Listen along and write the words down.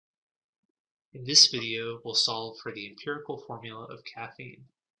In this video, we'll solve for the empirical formula of caffeine.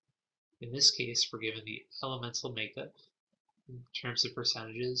 In this case, we're given the elemental makeup in terms of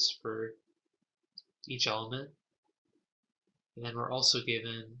percentages for each element, and then we're also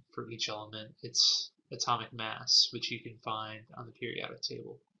given for each element its atomic mass, which you can find on the periodic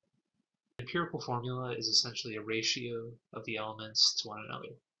table. The empirical formula is essentially a ratio of the elements to one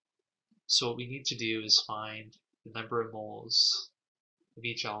another. So what we need to do is find the number of moles of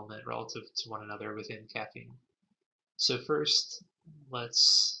each element relative to one another within caffeine. So first,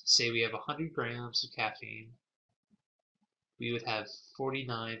 let's say we have 100 grams of caffeine. We would have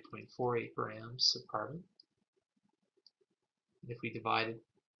 49.48 grams of carbon. And if we divided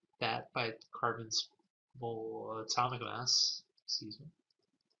that by carbon's mole atomic mass,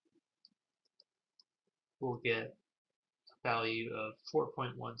 we'll get a value of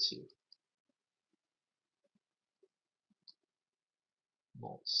 4.12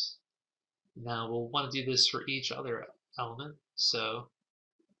 moles. Now we'll want to do this for each other element. So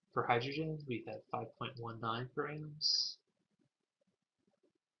for hydrogen, we have 5.19 grams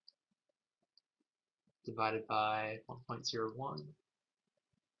divided by 1.01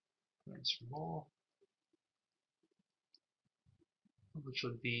 grams per mole, which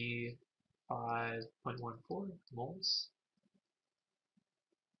would be 5.14 moles.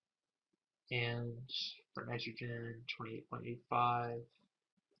 And for nitrogen, 28.85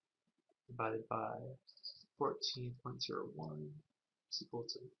 divided by 14.01 is equal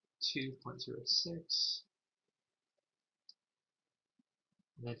to 2.06.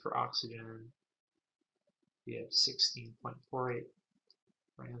 And then for oxygen, we have 16.48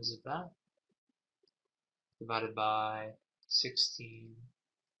 grams of that divided by 16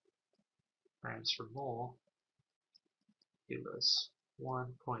 grams per mole give us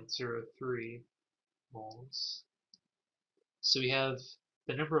 1.03 moles. So we have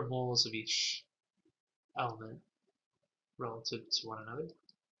the number of moles of each element relative to one another.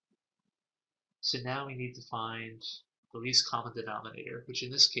 So now we need to find the least common denominator, which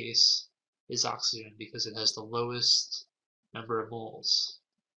in this case is oxygen because it has the lowest number of moles.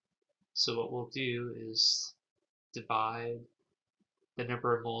 So what we'll do is divide the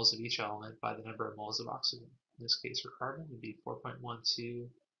number of moles of each element by the number of moles of oxygen. In this case for carbon, it would be 4.12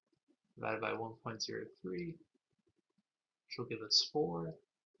 divided by 1.03, which will give us 4.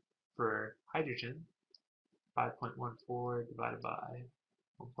 For hydrogen, 5.14 divided by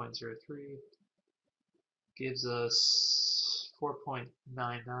 1.03 gives us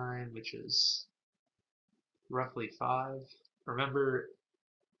 4.99, which is roughly 5. Remember,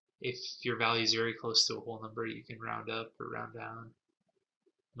 if your value is very close to a whole number, you can round up or round down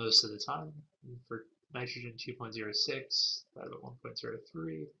most of the time. And for nitrogen, 2.06 divided by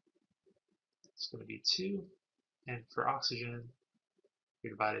 1.03, it's going to be 2. And for oxygen,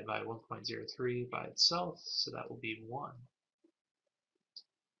 you're divided by 1.03 by itself, so that will be 1.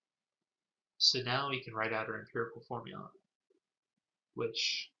 So now we can write out our empirical formula,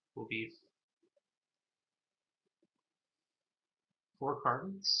 which will be 4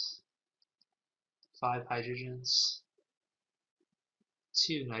 carbons, 5 hydrogens,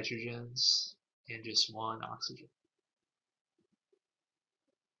 2 nitrogens, and just 1 oxygen.